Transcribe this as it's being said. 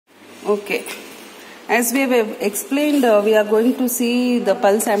Okay. As we have explained, we are going to see the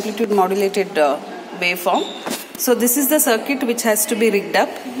pulse amplitude modulated waveform. So this is the circuit which has to be rigged up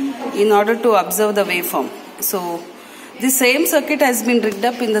in order to observe the waveform. So the same circuit has been rigged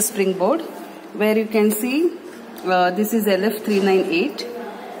up in the springboard, where you can see this is LF398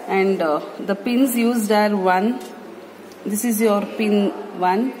 and the pins used are 1. This is your pin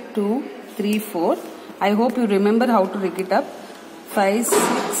 1, 2, 3, 4. I hope you remember how to rig it up. 5, 6,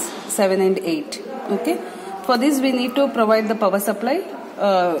 7 and 8. Okay. For this we need to provide the power supply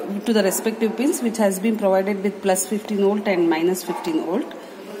to the respective pins, which has been provided with plus 15 volt and minus 15 volt.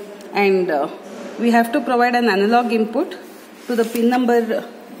 And we have to provide an analog input to the pin number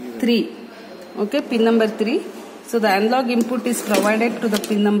 3. Okay, pin number 3. So the analog input is provided to the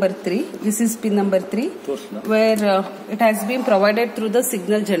pin number 3. This is pin number 3, where it has been provided through the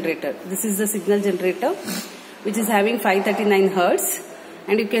signal generator. This is the signal generator, which is having 539 Hertz.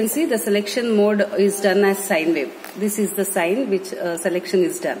 And you can see the selection mode is done as sine wave. This is the sine which selection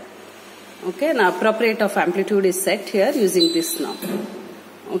is done. Okay, now appropriate of amplitude is set here using this now.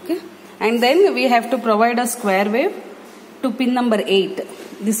 Okay, and then we have to provide a square wave to pin number 8.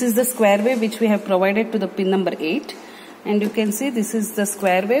 This is the square wave which we have provided to the pin number 8. And you can see this is the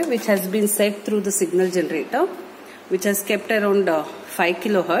square wave which has been set through the signal generator, which has kept around 5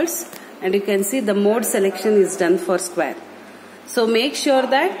 kilohertz. And you can see the mode selection is done for square. So make sure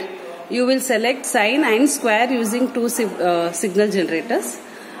that you will select sine and square using two signal generators.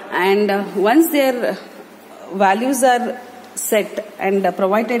 And once their values are set and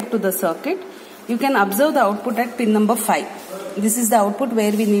provided to the circuit, you can observe the output at pin number 5. This is the output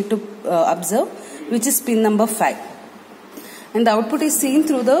where we need to observe, which is pin number 5. And the output is seen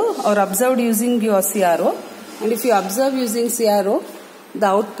through or observed using your CRO. And if you observe using CRO, the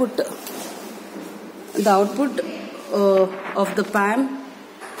output of the PAM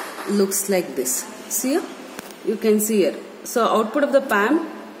looks like this. See here? You can see here. So output of the PAM,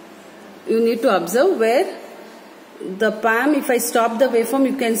 you need to observe where the PAM, if I stop the waveform,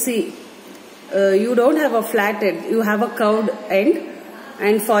 you can see you don't have a flat end, you have a curved end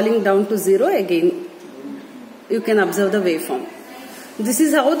and falling down to 0 again. You can observe the waveform. This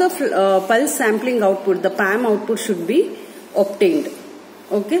is how the pulse sampling output, the PAM output should be obtained.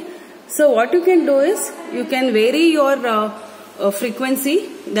 Okay. So what you can do is, you can vary your frequency,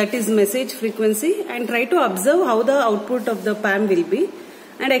 that is message frequency, and try to observe how the output of the PAM will be,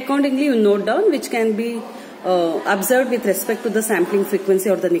 and accordingly you note down which can be observed with respect to the sampling frequency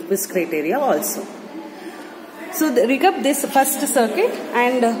or the Nyquist criteria also. So rig up this first circuit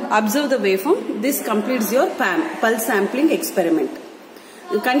and observe the waveform. This completes your PAM, pulse sampling experiment.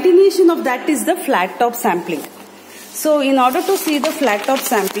 The continuation of that is the flat top sampling. So in order to see the flat top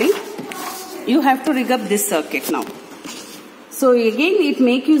sampling, you have to rig up this circuit now. So again, it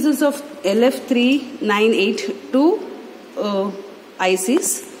make uses of LF398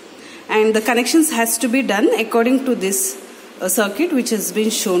 ICs, and the connections has to be done according to this circuit which has been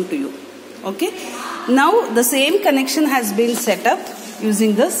shown to you. Okay. Now the same connection has been set up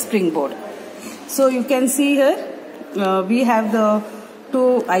using the springboard. So you can see here we have the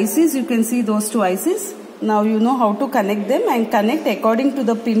two ICs. You can see those two ICs. Now you know how to connect them and connect according to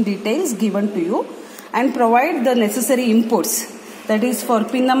the pin details given to you, and provide the necessary inputs. That is, for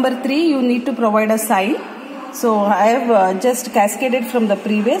pin number 3 you need to provide a sine. So I have just cascaded from the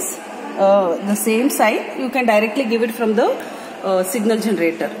previous the same sine. You can directly give it from the signal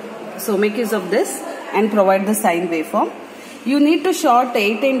generator. So make use of this and provide the sine waveform. You need to short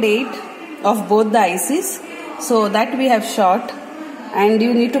 8 and 8 of both the ICs. So that we have short. And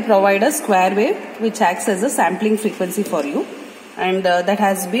you need to provide a square wave which acts as a sampling frequency for you, and that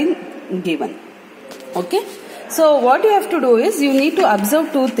has been given. Okay. So what you have to do is, you need to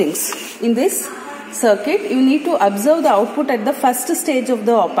observe two things in this circuit. You need to observe the output at the first stage of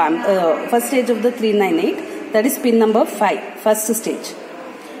the op-amp, first stage of the 398, that is pin number 5, first stage.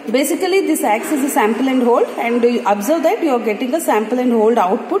 Basically this acts as a sample and hold, and you observe that you are getting a sample and hold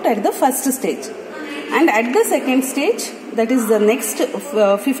output at the first stage. And at the second stage, that is the next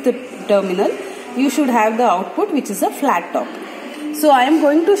fifth terminal, you should have the output which is a flat top. So I am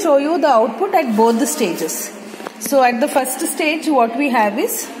going to show you the output at both the stages. So at the first stage, what we have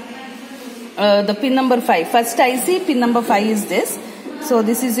is the pin number 5. First IC, pin number 5 is this. So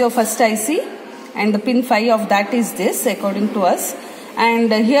this is your first IC, and the pin 5 of that is this according to us.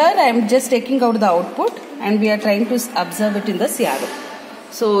 And here I am just taking out the output, and we are trying to observe it in the CRO.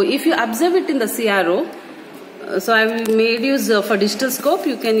 So if you observe it in the CRO, so I have made use for digital scope.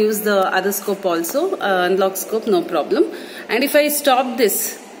 You can use the other scope also, analog scope, no problem. And if I stop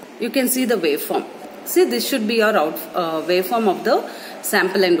this, you can see the waveform. See, this should be your waveform of the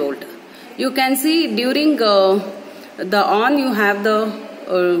sample and hold. You can see during the on you have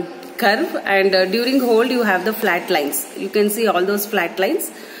the curve, and during hold you have the flat lines. You can see all those flat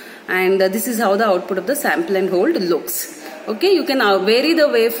lines, and this is how the output of the sample and hold looks. Okay, you can vary the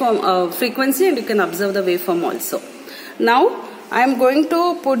waveform frequency, and you can observe the waveform also. Now I am going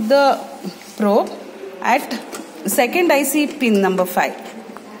to put the probe at second IC pin number 5.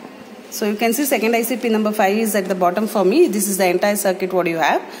 So you can see second IC pin number 5 is at the bottom for me. This is the entire circuit what you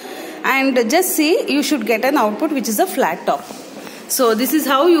have, and just see, you should get an output which is a flat top. So this is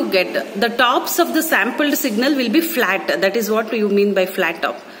how you get the tops of the sampled signal will be flat. That is what you mean by flat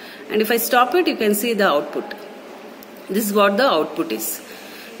top. And if I stop it, you can see the output. This is what the output is.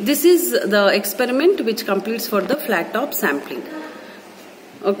 This is the experiment which completes for the flat top sampling.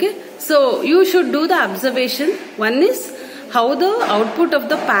 Okay, so you should do the observation. One is how the output of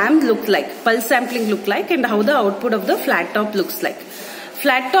the PAM look like, pulse sampling look like, and how the output of the flat top looks like.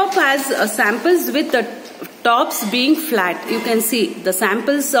 Flat top has samples with the tops being flat. You can see the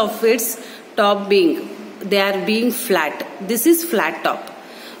samples of its top they are being flat. This is flat top.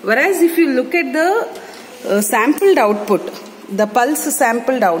 Whereas if you look at the sampled output, the pulse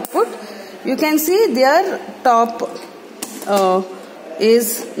sampled output, you can see their top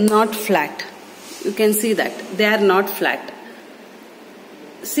is not flat. You can see that they are not flat.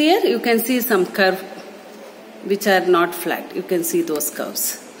 See here, you can see some curve which are not flat. You can see those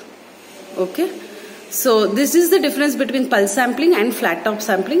curves. Okay, so this is the difference between pulse sampling and flat top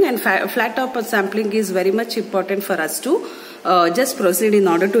sampling, and flat top sampling is very much important for us to just proceed in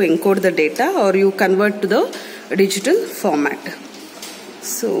order to encode the data, or you convert to the digital format.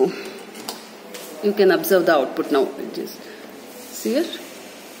 So you can observe the output now. Just see here.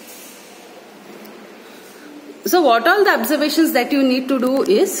 So what all the observations that you need to do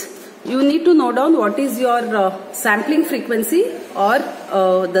is, you need to note down what is your sampling frequency or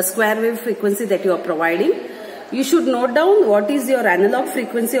the square wave frequency that you are providing. You should note down what is your analog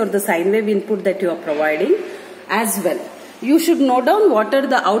frequency or the sine wave input that you are providing as well. You should note down what are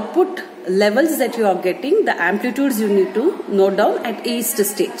the output levels that you are getting, the amplitudes you need to note down at each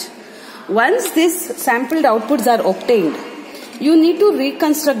stage. Once these sampled outputs are obtained, you need to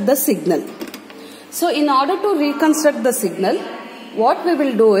reconstruct the signal. So in order to reconstruct the signal, what we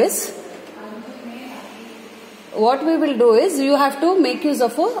will do is you have to make use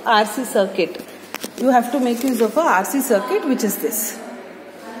of a RC circuit. You have to make use of a RC circuit, which is this.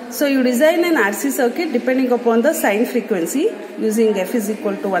 So you design an RC circuit depending upon the sine frequency using F is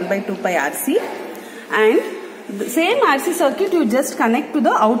equal to 1 by 2 pi RC, and the same RC circuit you just connect to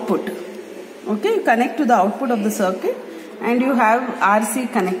the output. Okay, you connect to the output of the circuit and you have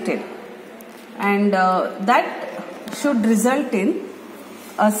RC connected, and that should result in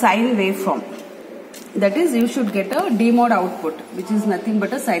a sine waveform. That is, you should get a D mode output, which is nothing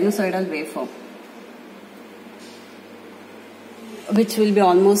but a sinusoidal waveform, which will be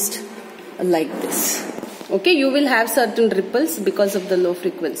almost like this. Okay, you will have certain ripples because of the low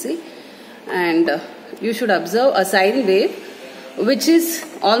frequency, and you should observe a sine wave, which is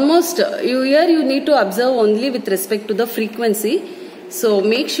almost, here you need to observe only with respect to the frequency. So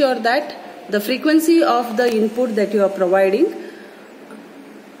make sure that the frequency of the input that you are providing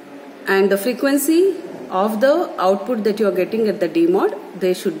and the frequency of the output that you are getting at the D mode,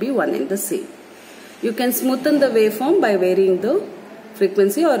 they should be one and the same. You can smoothen the waveform by varying the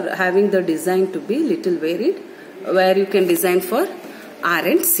frequency or having the design to be little varied, where you can design for R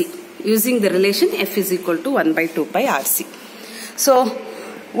and C using the relation F is equal to 1 by 2 pi RC. So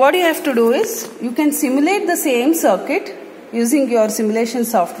what you have to do is, you can simulate the same circuit using your simulation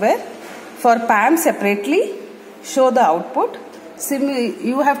software. For PAM separately, show the output.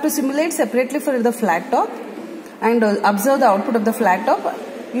 You have to simulate separately for the flat top and observe the output of the flat top.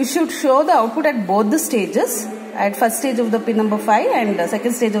 You should show the output at both the stages, at first stage of the pin number 5 and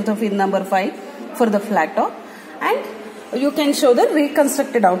second stage of the pin number 5 for the flat top, and you can show the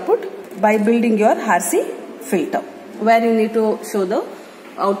reconstructed output by building your RC filter, where you need to show the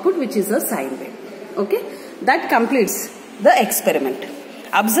output which is a sine wave. Okay, that completes the experiment.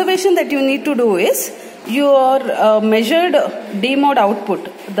 Observation that you need to do is, your measured D mode output,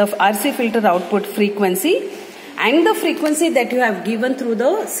 the RC filter output frequency and the frequency that you have given through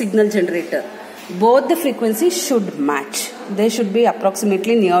the signal generator, both the frequencies should match. They should be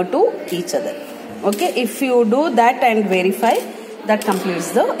approximately near to each other. Okay, if you do that and verify, that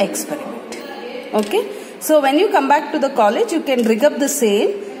completes the experiment. Okay, so when you come back to the college, you can rig up the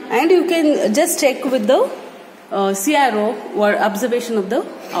same and you can just check with the CRO or observation of the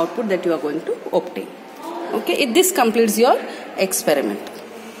output that you are going to obtain. Okay, this completes your experiment.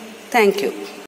 Thank you.